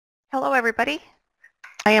Hello everybody,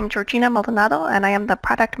 I am Georgina Maldonado and I am the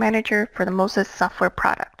product manager for the Moses software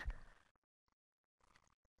product.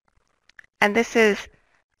 And this is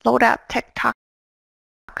Loadout Tech Talk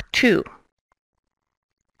 2.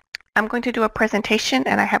 I'm going to do a presentation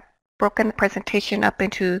and I have broken the presentation up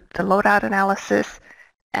into the loadout analysis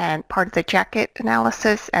and part of the jacket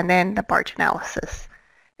analysis and then the barge analysis.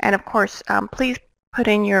 And of course, please put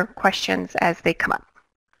in your questions as they come up.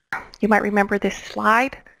 You might remember this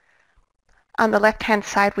slide. On the left-hand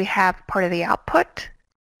side, we have part of the output,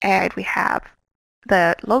 and we have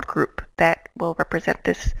the load group that will represent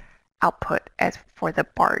this output as for the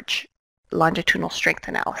barge longitudinal strength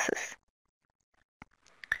analysis.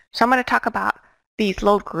 So I'm going to talk about these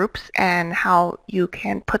load groups and how you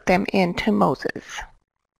can put them into Moses.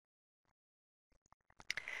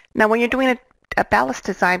 Now, when you're doing a ballast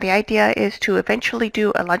design, the idea is to eventually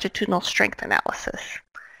do a longitudinal strength analysis.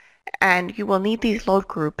 And you will need these load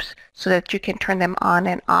groups so that you can turn them on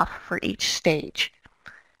and off for each stage.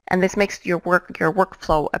 And this makes your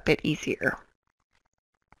workflow a bit easier.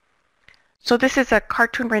 So this is a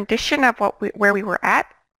cartoon rendition of where we were at,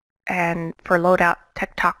 and for Loadout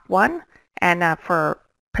Tech Talk 1, and for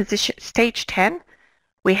position stage 10,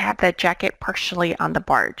 we have the jacket partially on the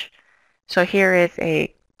barge. So here is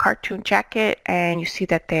a cartoon jacket, and you see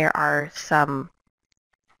that there are some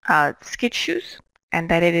skid shoes, and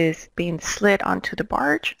that it is being slid onto the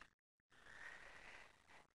barge.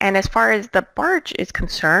 And as far as the barge is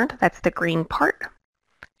concerned, that's the green part,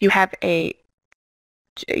 you have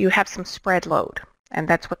some spread load, and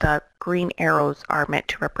that's what the green arrows are meant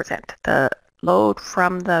to represent. The load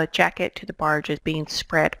from the jacket to the barge is being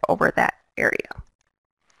spread over that area.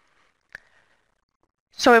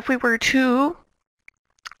 So if we were to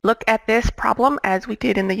look at this problem as we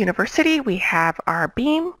did in the university, we have our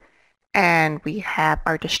beam, and we have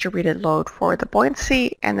our distributed load for the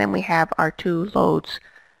buoyancy, and then we have our two loads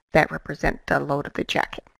that represent the load of the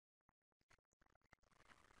jacket.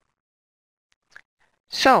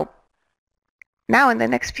 So now in the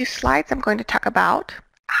next few slides, I'm going to talk about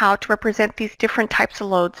how to represent these different types of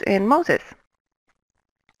loads in Moses.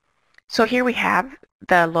 So here we have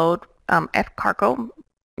the load F cargo,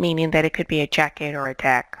 meaning that it could be a jacket or a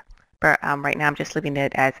deck, but right now I'm just leaving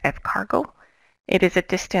it as F cargo. It is a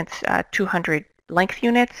distance 200 length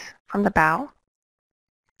units from the bow.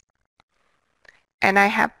 And I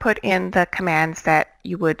have put in the commands that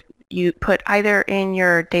you put either in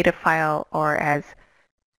your data file or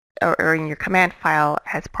in your command file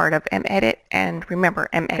as part of medit. And remember,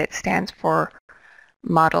 medit stands for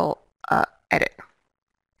model edit.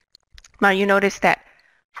 Now you notice that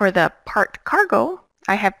for the part cargo,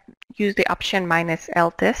 I have used the option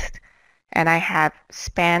 -ldist, and I have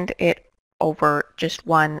spanned it over just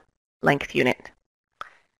one length unit.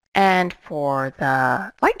 And for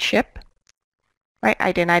the light ship, right,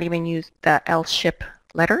 I did not even use the L ship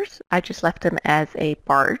letters. I just left them as a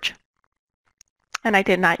barge. And I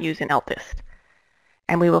did not use an ldist.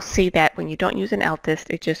 And we will see that when you don't use an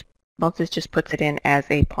ldist, Moses just puts it in as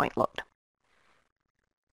a point load.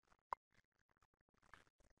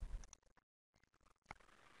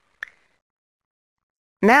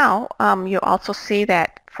 Now, you'll also see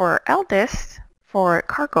that for ldist, for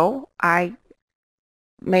cargo, I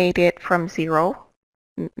made it from 0,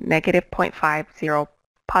 negative 0.5, 0,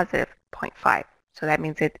 positive 0.5. So that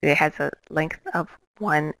means it has a length of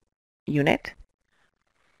 1 unit.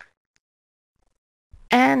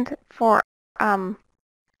 And for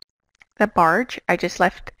the barge, I just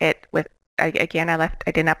left it with, again,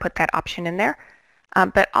 I did not put that option in there.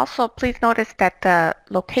 But also, please notice that the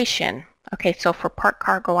location, okay, so for part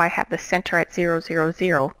cargo, I have the center at 0, 0,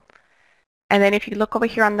 0. And then if you look over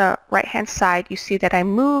here on the right-hand side, you see that I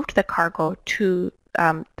moved the cargo to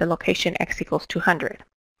the location x equals 200.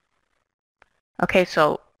 Okay,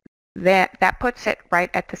 so that puts it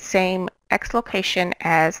right at the same x location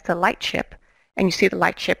as the light ship. And you see the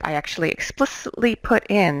light ship, I actually explicitly put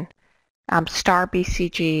in star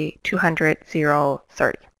BCG 200, 0,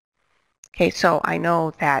 30. Okay, so I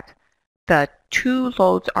know that the two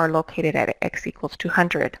loads are located at x equals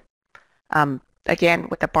 200. Again,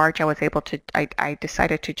 with the barge, I was able to, I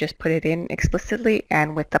decided to just put it in explicitly,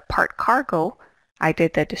 and with the part cargo, I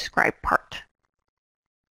did the describe part.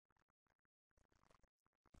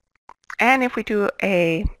 And if we do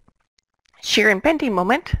a shear and bending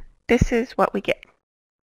moment, this is what we get.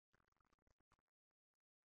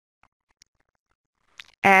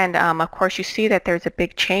 And of course, you see that there's a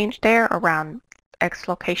big change there around x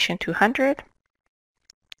location 200.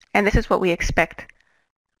 And this is what we expect.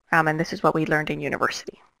 And this is what we learned in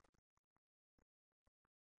university.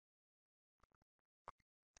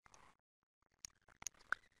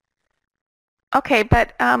 Okay,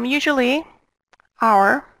 but usually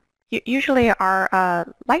our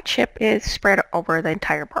light ship is spread over the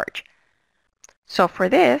entire barge. So for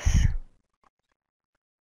this,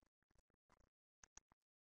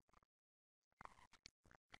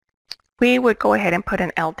 we would go ahead and put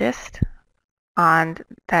an LDIST on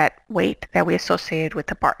that weight that we associated with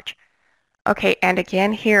the barge. Okay, and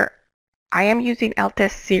again here, I am using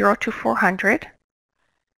LDIST 0 to 400.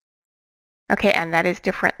 Okay, and that is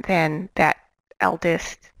different than that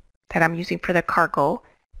LDIST that I'm using for the cargo.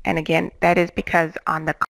 And again, that is because on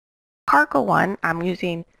the cargo one, I'm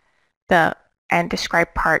using the and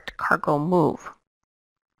describe part cargo move.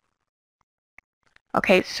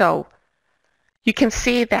 Okay, so you can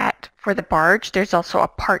see that for the barge, there's also a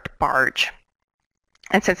part barge.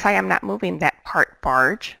 And since I am not moving that part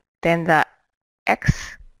barge, then the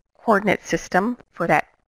X coordinate system for that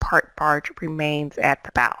part barge remains at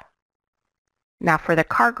the bow. Now for the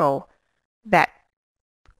cargo, that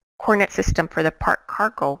coordinate system for the part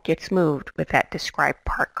cargo gets moved with that describe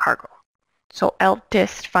part cargo. So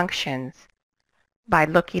LDIST functions by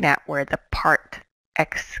looking at where the part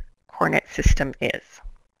X coordinate system is.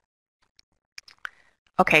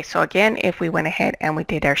 Okay, so again, if we went ahead and we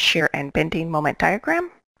did our shear and bending moment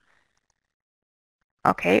diagram,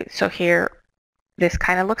 okay, so here, this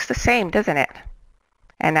kind of looks the same, doesn't it?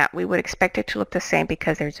 And that we would expect it to look the same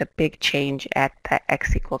because there's a big change at the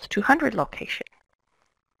X equals 200 location.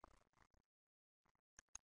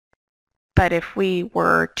 But if we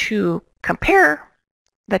were to compare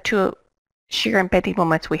the two shear and bending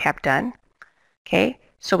moments we have done, okay,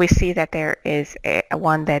 so we see that there is a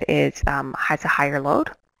one that is has a higher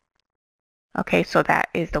load. Okay, so that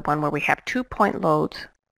is the one where we have 2 point loads.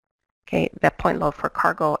 Okay, the point load for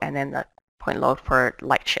cargo and then the point load for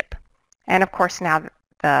light ship. And of course now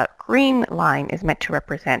the green line is meant to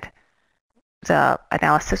represent the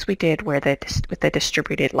analysis we did where with the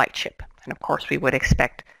distributed light ship. And of course we would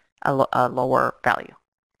expect a lower value.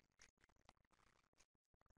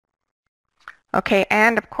 Okay,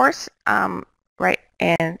 and of course, right,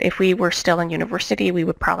 and if we were still in university, we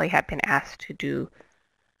would probably have been asked to do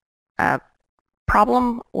a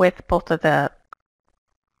problem with both of the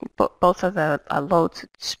loads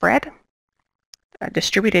spread,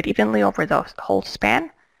 distributed evenly over the whole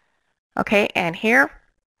span. Okay, and here,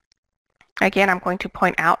 again, I'm going to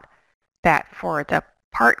point out that for the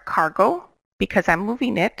part cargo, because I'm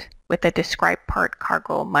moving it with the describe part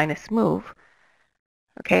cargo minus move,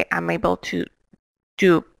 okay, I'm able to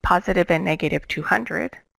do positive and negative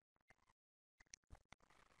 200.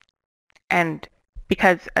 And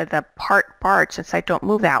because of the part barge, since I don't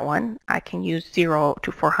move that one, I can use 0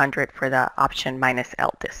 to 400 for the option minus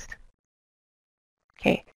LDIST.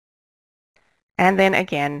 Okay. And then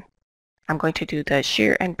again, I'm going to do the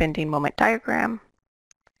shear and bending moment diagram.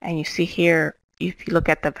 And you see here, if you look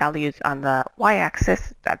at the values on the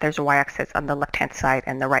y-axis, that there's a y-axis on the left-hand side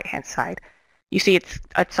and the right-hand side. You see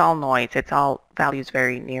it's all noise. It's all values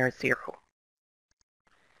very near 0.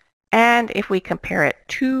 And if we compare it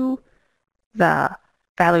to the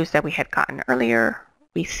values that we had gotten earlier,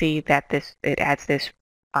 we see that it adds this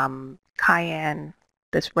cayenne,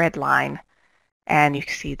 this red line, and you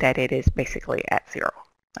see that it is basically at 0.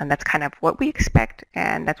 And that's kind of what we expect,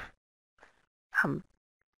 and that's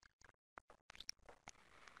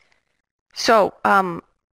so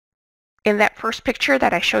in that first picture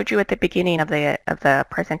that I showed you at the beginning of the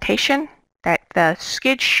presentation, that the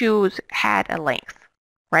skid shoes had a length,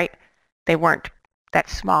 right? They weren't that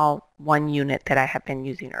small 1 unit that I have been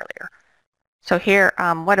using earlier. So here,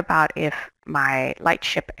 what about if my light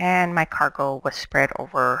ship and my cargo was spread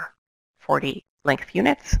over 40 length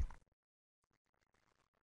units?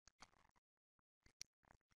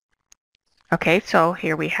 Okay, so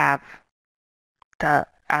here we have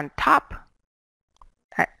on top,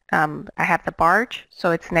 I have the barge,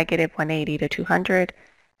 so it's negative 180 to 200.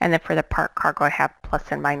 And then for the part cargo, I have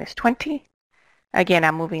plus and minus 20. Again,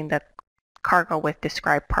 I'm moving the cargo with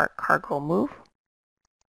describe part cargo move.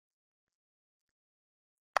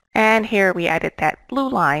 And here we added that blue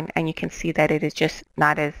line, and you can see that it is just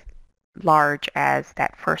not as large as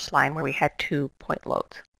that first line where we had 2 point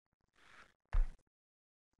loads.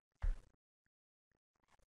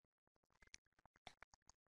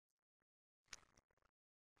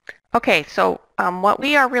 Okay, so what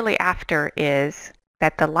we are really after is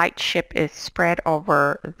that the light ship is spread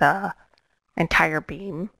over the entire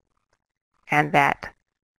beam and that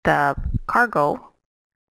the cargo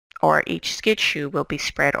or each skid shoe will be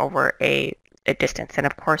spread over a distance. And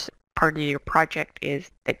of course, part of your project is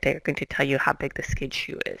that they're going to tell you how big the skid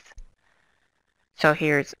shoe is. So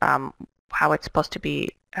here's how it's supposed to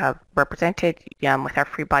be represented with our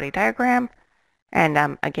free body diagram.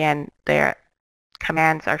 And again, their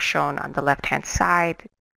commands are shown on the left-hand side,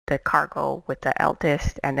 the cargo with the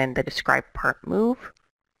LDIST, and then the describe part move.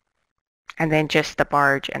 And then just the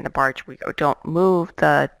barge, and the barge, we don't move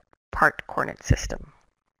the part coordinate system.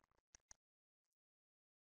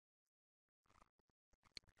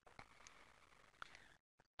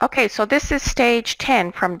 Okay, so this is stage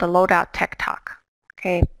 10 from the Loadout Tech Talk.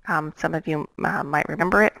 Okay, some of you might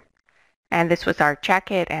remember it. And this was our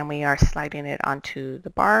jacket, and we are sliding it onto the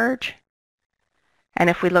barge. And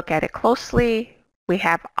if we look at it closely, we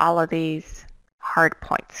have all of these hard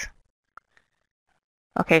points.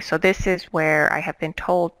 Okay, so this is where I have been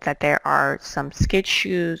told that there are some skid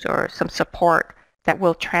shoes or some support that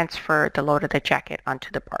will transfer the load of the jacket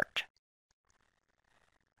onto the barge.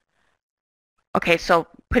 Okay, so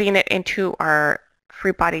putting it into our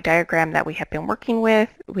free body diagram that we have been working with,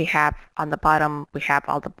 we have on the bottom, we have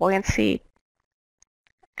all the buoyancy,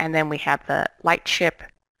 and then we have the light ship,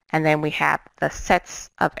 and then we have the sets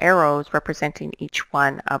of arrows representing each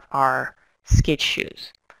one of our skid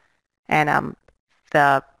shoes. And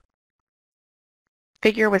the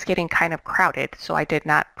figure was getting kind of crowded, so I did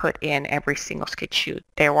not put in every single skid shoe.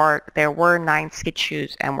 There were 9 skid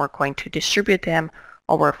shoes, and we're going to distribute them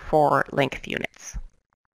over 4 length units.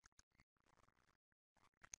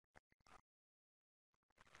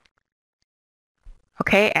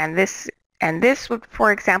 Okay, and this would,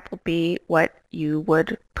 for example, be what you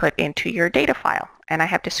would put into your data file. And I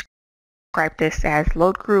have described this as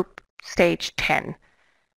load group stage 10.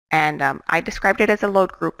 And I described it as a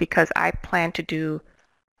load group because I plan to do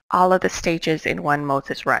all of the stages in one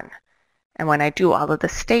Moses run. And when I do all of the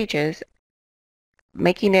stages,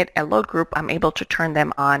 making it a load group, I'm able to turn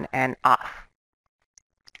them on and off.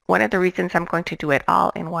 One of the reasons I'm going to do it all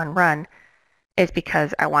in one run is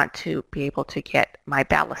because I want to be able to get my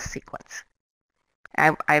ballast sequence.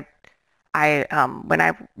 When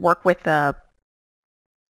I work with the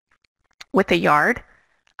yard,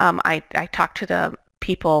 I talk to the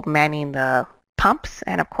people manning the pumps,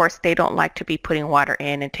 and of course they don't like to be putting water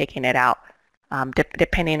in and taking it out.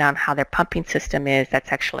 Depending on how their pumping system is,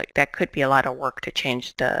 that could be a lot of work to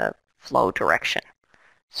change the flow direction.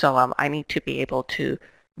 So I need to be able to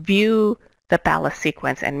view the ballast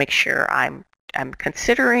sequence and make sure I'm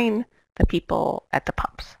considering the people at the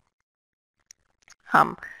pumps.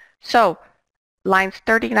 So lines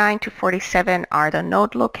 39 to 47 are the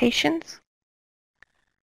node locations,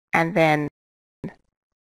 and then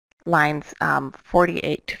lines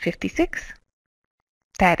 48 to 56,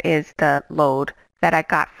 that is the load that I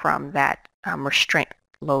got from that restraint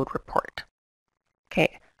load report.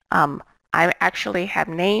 Okay, I actually have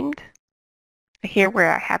named here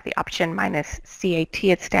where I have the option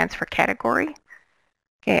 -CAT, it stands for category.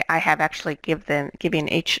 Okay, I have actually giving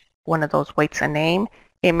each one of those weights a name.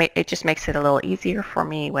 It just makes it a little easier for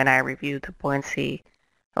me when I review the buoyancy,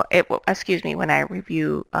 when I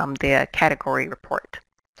review the category report.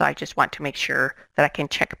 So I just want to make sure that I can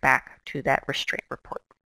check back to that restraint report.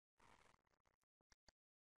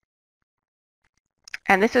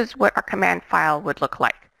 And this is what our command file would look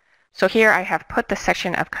like. So here I have put the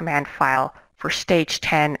section of command file for stage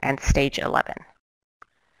 10 and stage 11.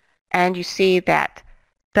 And you see that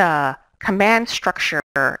the command structure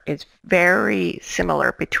is very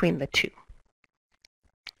similar between the two.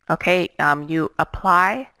 Okay, you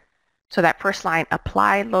apply, so that first line,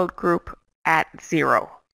 apply load group at 0.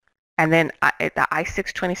 And then the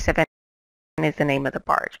I-627 is the name of the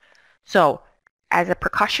barge. So as a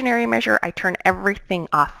precautionary measure, I turn everything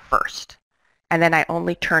off first. And then I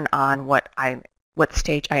only turn on what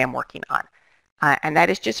stage I am working on. And that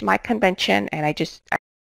is just my convention, and I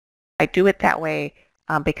do it that way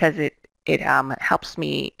because it helps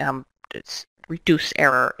me reduce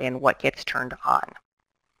error in what gets turned on.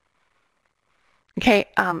 Okay,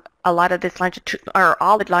 a lot of this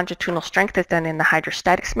all the longitudinal strength is done in the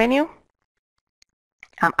hydrostatics menu.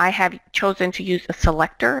 I have chosen to use a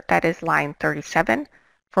selector, that is line 37,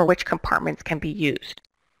 for which compartments can be used.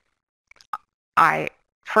 I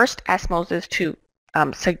first asked Moses to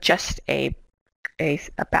suggest a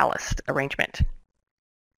ballast arrangement.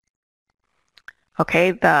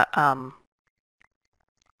 Okay,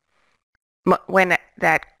 when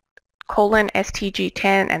that colon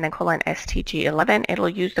STG10 and then colon STG11, it'll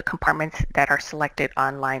use the compartments that are selected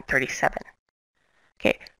on line 37.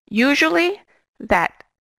 Okay, usually that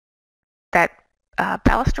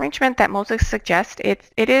ballast arrangement that Moses suggests,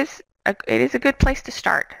 it is a good place to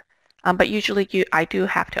start, but usually I do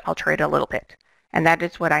have to alter it a little bit, and that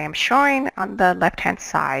is what I am showing on the left-hand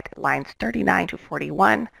side, lines 39 to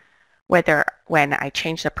 41, when I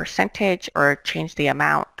change the percentage or change the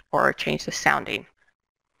amount or change the sounding.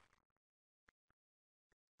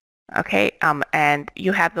 Okay, and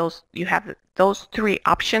you have those three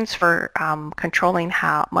options for controlling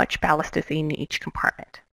how much ballast is in each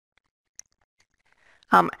compartment.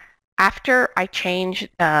 After I change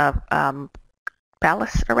the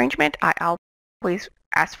ballast arrangement, I always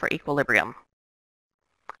ask for equilibrium.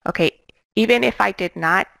 Okay, even if I did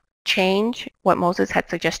not change what Moses had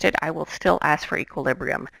suggested, I will still ask for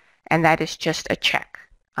equilibrium, and that is just a check.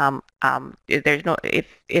 There's no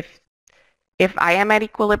if I am at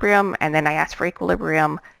equilibrium and then I ask for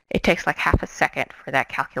equilibrium, it takes like half a second for that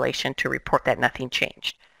calculation to report that nothing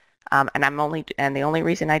changed. And the only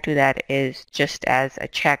reason I do that is just as a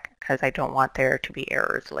check because I don't want there to be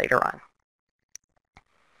errors later on.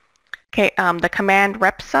 Okay, the command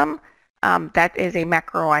repsum, that is a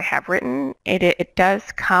macro I have written. It does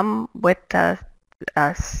come with a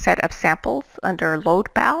set of samples under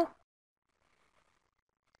loadout,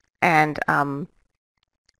 and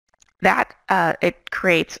that it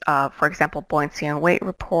creates, for example, buoyancy and weight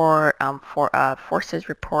report, for forces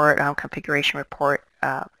report, configuration report.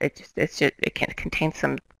 It can contain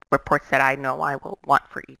some reports that I know I will want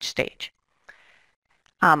for each stage.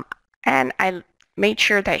 And I made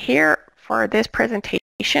sure that here for this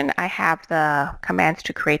presentation I have the commands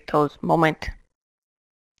to create those moment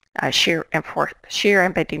shear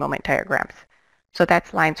and bending moment diagrams. So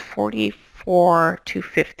that's lines 44 to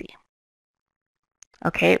 50.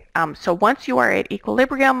 Okay, so once you are at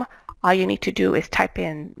equilibrium, all you need to do is type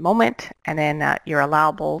in moment and then your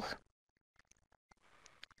allowables.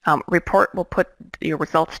 Report will put your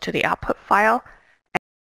results to the output file.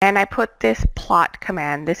 And I put this plot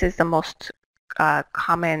command. This is the most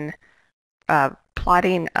common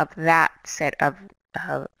plotting of that set of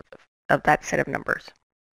numbers.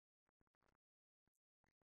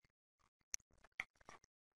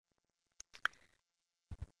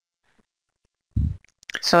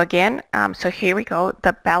 So again, so here we go.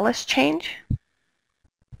 The ballast change.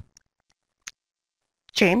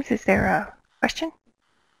 James, is there a question?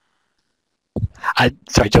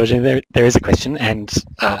 Sorry, Georgina, there is a question, and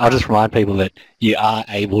I'll just remind people that you are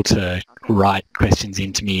able to write questions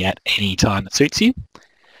into me at any time that suits you.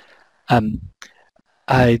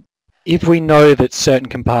 If we know that certain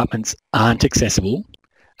compartments aren't accessible,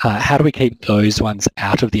 how do we keep those ones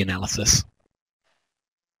out of the analysis?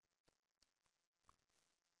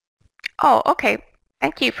 Oh, okay.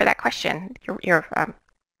 Thank you for that question.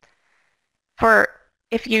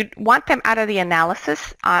 If you want them out of the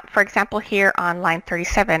analysis, for example, here on line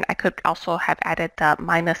 37, I could also have added the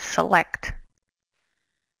minus select.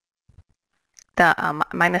 The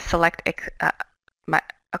minus select.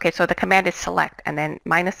 Okay, so the command is select, and then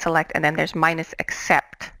minus select, and then there's minus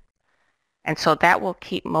except, and so that will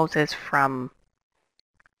keep Moses from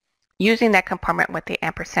using that compartment with the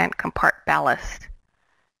ampersand compart ballast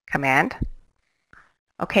command.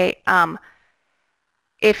 Okay.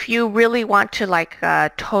 If you really want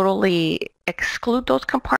to totally exclude those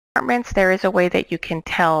compartments, there is a way that you can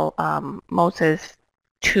tell Moses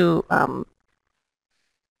to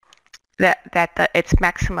that its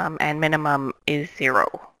maximum and minimum is 0.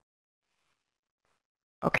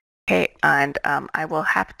 Okay, and I will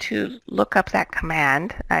have to look up that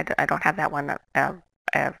command. I don't have that one at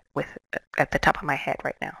the top of my head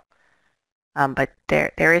right now. But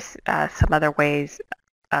there is some other ways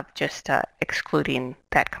of just excluding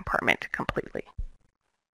that compartment completely.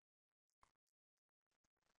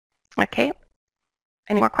 Okay,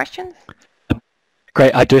 any more questions?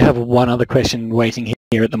 Great, I do have one other question waiting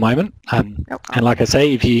here at the moment. And like I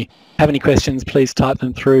say, if you have any questions, please type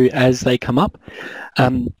them through as they come up.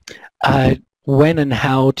 When and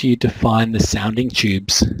how do you define the sounding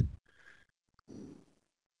tubes?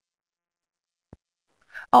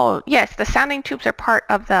 Oh, yes, the sounding tubes are part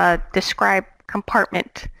of the describe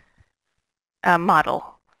compartment model.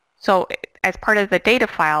 So as part of the data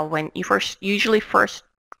file, when you usually first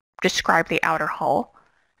describe the outer hull,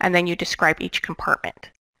 and then you describe each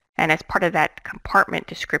compartment. And as part of that compartment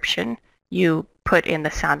description, you put in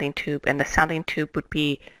the sounding tube, and the sounding tube would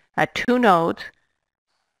be 2 nodes,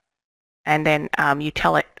 and then you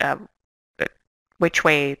tell it which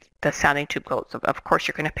way the sounding tube goes. Of course,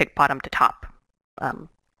 you're going to pick bottom to top.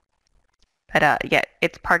 But yeah,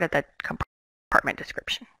 it's part of the compartment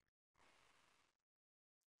description.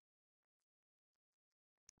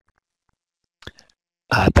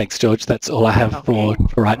 Thanks, George. That's all I have for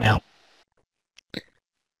right now.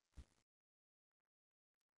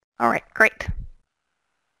 All right, great.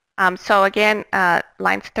 So again,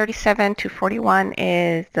 lines 37 to 41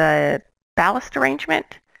 is the ballast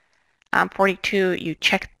arrangement. 42, you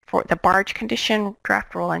check for the barge condition,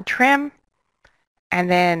 draft, roll, and trim. And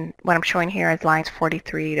then what I'm showing here is lines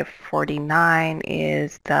 43 to 49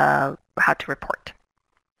 is the how to report.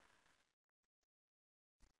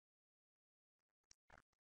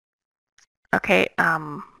 Okay,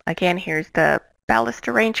 again, here's the ballast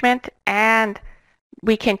arrangement, and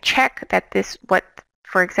we can check that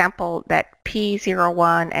for example, that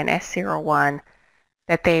P01 and S01,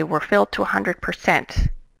 that they were filled to 100%.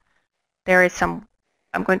 There is I'm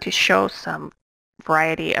going to show some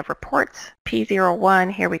variety of reports.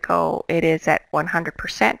 P01, here we go, it is at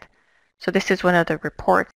 100%. So this is one of the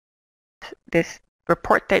reports. This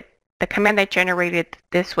report that the command that generated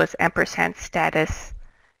this was ampersand status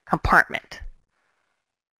compartment.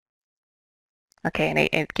 Okay, and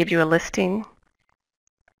it gives you a listing.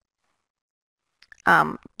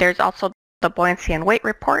 There's also the buoyancy and weight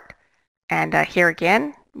report. And here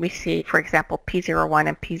again, we see, for example, P01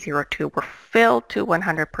 and P02 were filled to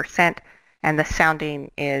 100%, and the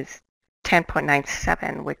sounding is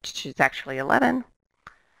 10.97, which is actually 11.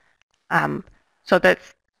 So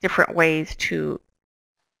that's different ways to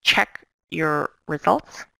check your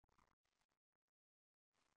results.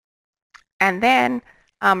 And then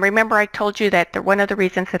remember I told you that one of the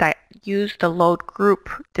reasons that I use the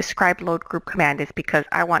describe load group command is because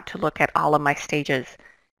I want to look at all of my stages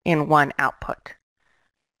in one output.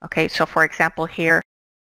 Okay, so for example here,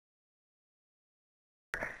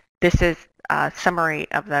 this is a summary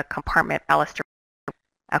of the compartment ballast.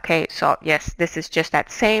 Okay, so yes, this is just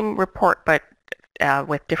that same report, but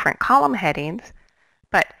with different column headings.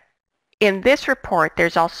 But in this report,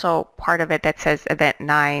 there's also part of it that says event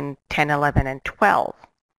 9, 10, 11, and 12.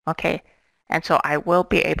 Okay, and so I will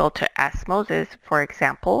be able to ask Moses, for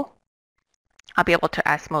example, I'll be able to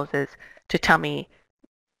ask Moses to tell me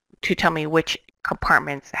which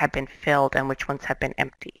compartments have been filled and which ones have been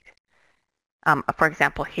emptied. For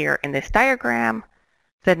example, here in this diagram,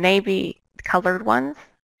 the navy colored ones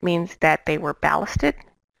means that they were ballasted,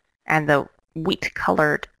 and the wheat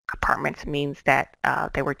colored compartments means that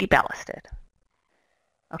they were deballasted.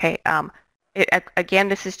 Okay, again,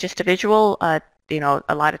 this is just a visual. You know,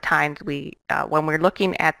 a lot of times when we're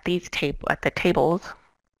looking at these tables,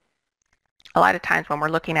 a lot of times when we're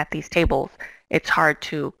looking at these tables, it's hard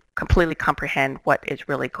to completely comprehend what is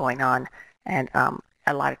really going on, and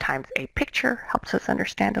a lot of times a picture helps us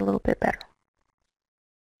understand a little bit better.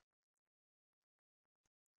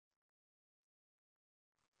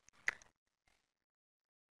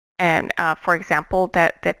 And for example,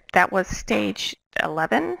 that was stage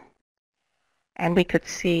 11, and we could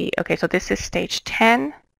see, okay, so this is stage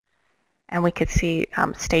 10, and we could see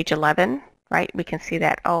stage 11, right? We can see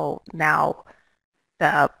that, oh, now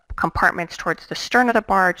the compartments towards the stern of the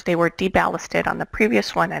barge, they were deballasted on the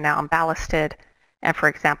previous one, and now I'm ballasted. And for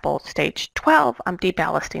example, stage 12, I'm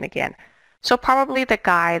deballasting again. So probably the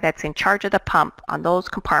guy that's in charge of the pump on those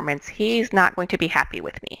compartments, he's not going to be happy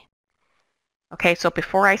with me. Okay, so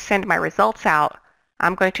before I send my results out,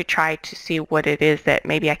 I'm going to try to see what it is that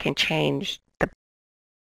maybe I can change the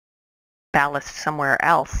ballast somewhere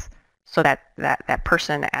else so that that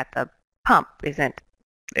person at the pump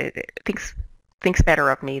thinks better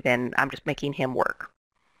of me than I'm just making him work.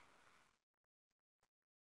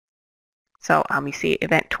 So you see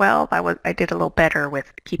event 12, I did a little better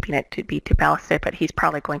with keeping it to be deballasted, but he's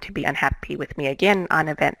probably going to be unhappy with me again on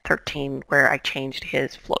event 13 where I changed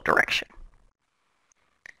his flow direction.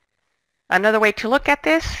 Another way to look at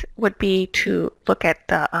this would be to look at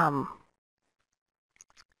the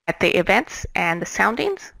events and the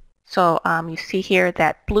soundings. So you see here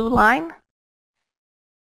that blue line.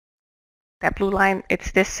 That blue line,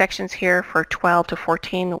 it's this sections here for 12 to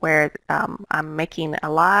 14 where I'm making a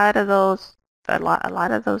lot of those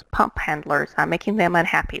pump handlers. I'm making them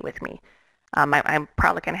unhappy with me. I'm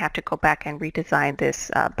probably going to have to go back and redesign this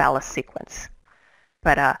ballast sequence.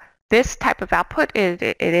 But this type of output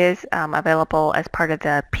is available as part of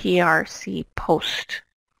the PRC post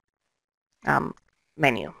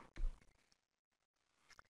menu.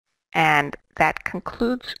 And that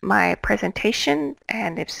concludes my presentation.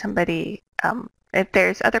 And if somebody, if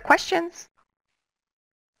there's other questions,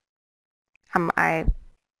 I'm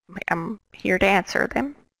here to answer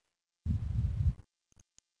them.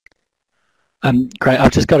 Great.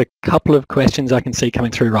 I've just got a couple of questions I can see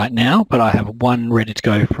coming through right now, but I have one ready to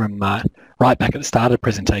go from right back at the start of the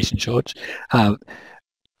presentation, George.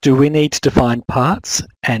 Do we need to define parts,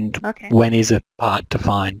 and when is a part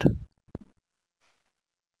defined?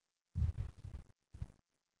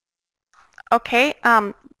 Okay,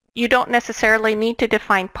 you don't necessarily need to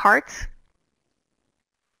define parts.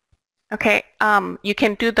 Okay, you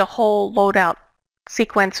can do the whole loadout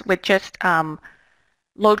sequence with just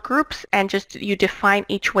load groups, and just you define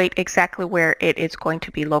each weight exactly where it is going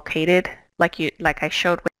to be located, like I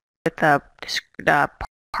showed with the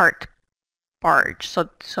part barge.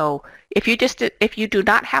 So if you do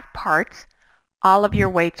not have parts, all of your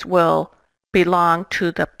weights will belong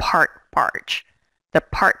to the part barge. The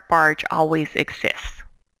part barge always exists.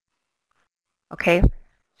 Okay,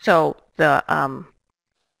 so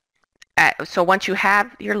so once you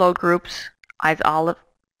have your load groups as all of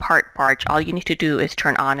part barge, all you need to do is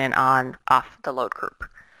turn on and off the load group.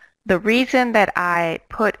 The reason that I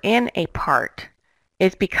put in a part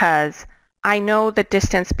is because I know the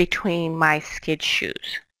distance between my skid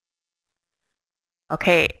shoes.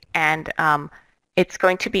 Okay, and it's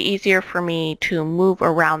going to be easier for me to move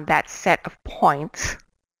around that set of points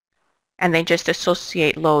and then just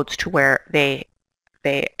associate loads to where they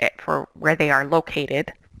are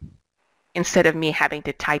located, instead of me having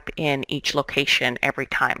to type in each location every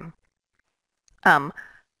time.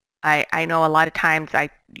 I know a lot of times I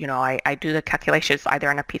do the calculations either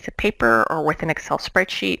on a piece of paper or with an Excel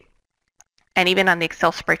spreadsheet. And even on the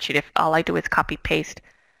Excel spreadsheet, if all I do is copy paste,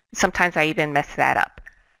 sometimes I even mess that up.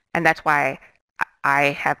 And that's why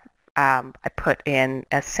I put in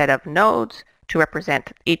a set of nodes to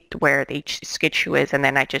represent where each skid shoe is, and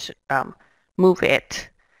then I just move it.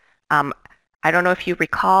 I don't know if you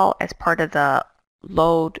recall, as part of the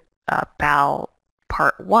load bow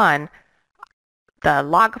part 1, the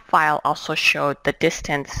log file also showed the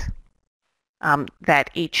distance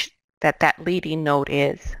that leading node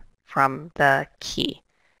is from the key.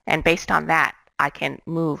 And based on that, I can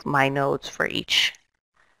move my nodes for each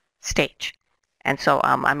stage. And so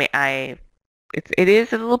it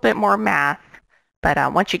is a little bit more math, but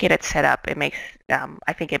once you get it set up,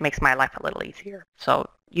 I think it makes my life a little easier. So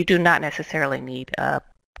you do not necessarily need a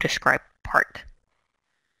describe part.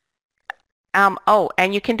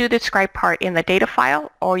 And you can do the describe part in the data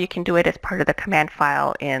file, or you can do it as part of the command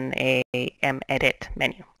file in a edit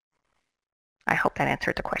menu. I hope that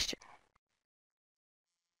answered the question.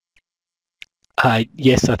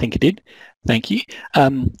 Yes, I think it did. Thank you.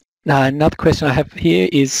 Now, another question I have here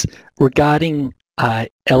is regarding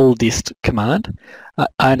ldist command. I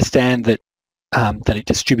understand that that it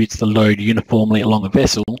distributes the load uniformly along a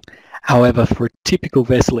vessel. However, for a typical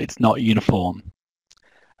vessel, it's not uniform.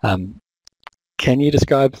 Can you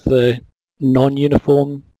describe the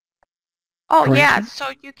non-uniform? Oh yeah, so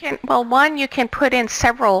you can, well, one, you can put in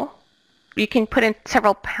several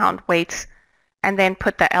pound weights, and then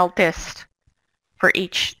put the ldist for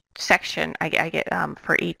each section. I get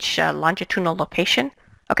for each longitudinal location.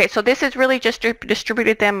 Okay, so this is really just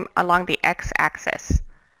distributed them along the x-axis.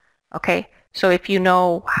 Okay, so if you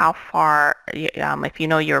know how far, if you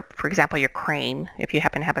know for example, your crane, if you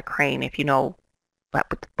happen to have a crane, if you know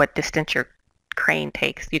what distance your crane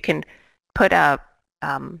takes, you can put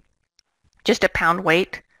just a pound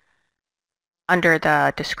weight under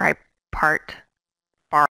the describe part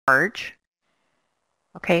barge.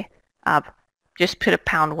 Okay, just put a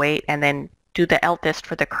pound weight and then do the ldist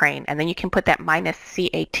for the crane, and then you can put that minus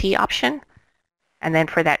CAT option, and then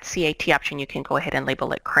for that CAT option you can go ahead and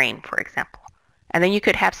label it crane, for example. And then you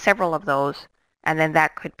could have several of those, and then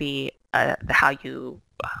that could be how you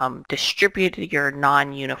distribute your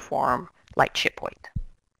non-uniform light ship weight.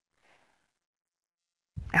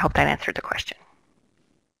 I hope that answered the question.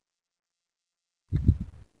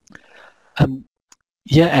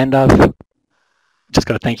 Yeah, and I've just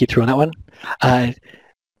got to thank you through on that one.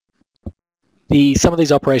 Some of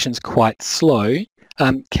these operations quite slow.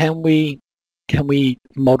 Can we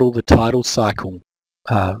model the tidal cycle?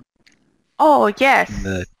 Oh yes,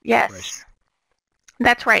 yes,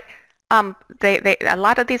 that's right. A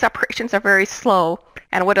lot of these operations are very slow,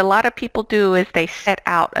 and what a lot of people do is they set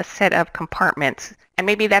out a set of compartments, and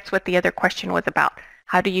maybe that's what the other question was about.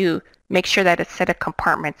 How do you make sure that a set of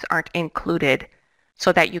compartments aren't included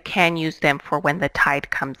so that you can use them for when the tide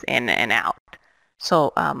comes in and out?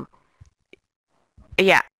 So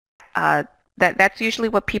yeah, that's usually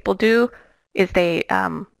what people do, is they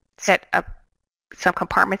set up some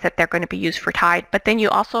compartments that they're going to be used for tide, but then you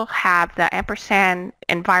also have the ampersand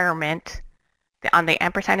environment. On the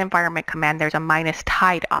ampersand environment command, there's a minus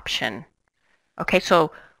tide option. Okay,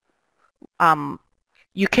 so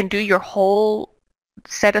you can do your whole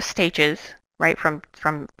set of stages, right, from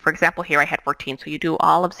for example, here I had 14, so you do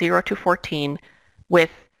all of 0 to 14 with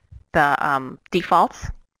the defaults,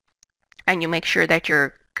 and you make sure that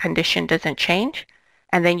your condition doesn't change,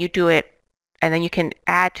 and then you do it, and then you can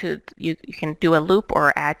add to, you can do a loop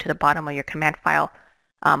or add to the bottom of your command file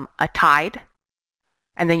a tide,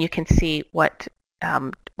 and then you can see what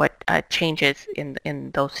changes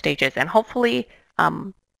in those stages. And hopefully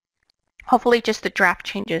Hopefully just the draft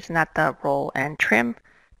changes, not the roll and trim.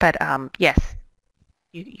 But yes,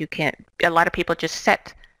 you can. A lot of people just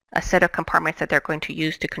set a set of compartments that they're going to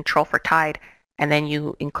use to control for tide, and then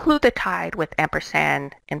you include the tide with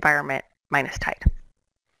ampersand environment minus tide.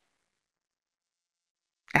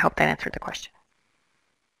 I hope that answered the question.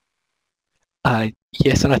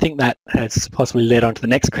 Yes, and I think that has possibly led on to the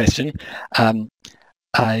next question.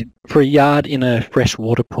 For a yard in a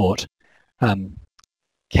freshwater port,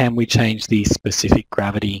 can we change the specific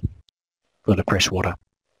gravity for the freshwater?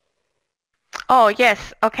 Oh,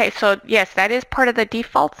 yes. Okay, so yes, that is part of the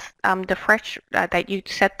defaults, the fresh, that you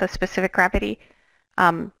set the specific gravity.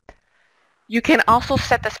 You can also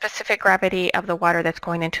set the specific gravity of the water that's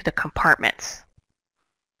going into the compartments.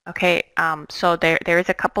 Okay, so there is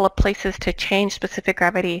a couple of places to change specific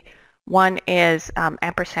gravity. One is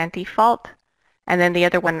ampersand default, and then the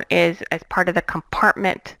other one is as part of the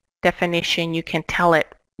compartment definition, you can tell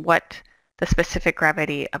it what the specific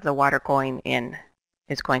gravity of the water going in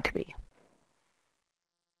is going to be.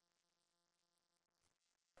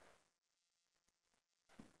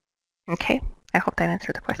 Okay, I hope that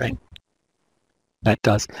answered the question. Great. That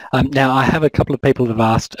does. Now, I have a couple of people that have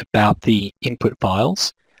asked about the input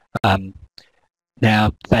files.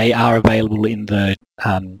 Now, they are available in the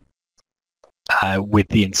with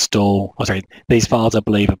the install. Oh, sorry, these files, I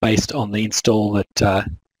believe, are based on the install that are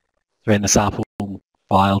in the sample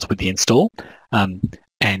files with the install, and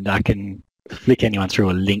I can flick anyone through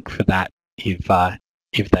a link for that if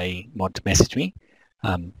they want to message me,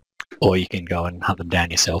 or you can go and hunt them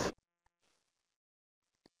down yourself.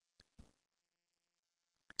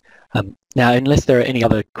 Now, unless there are any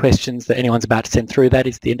other questions that anyone's about to send through, that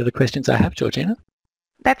is the end of the questions I have, Georgina.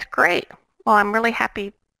 That's great. Well, I'm really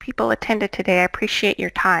happy people attended today. I appreciate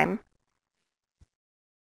your time.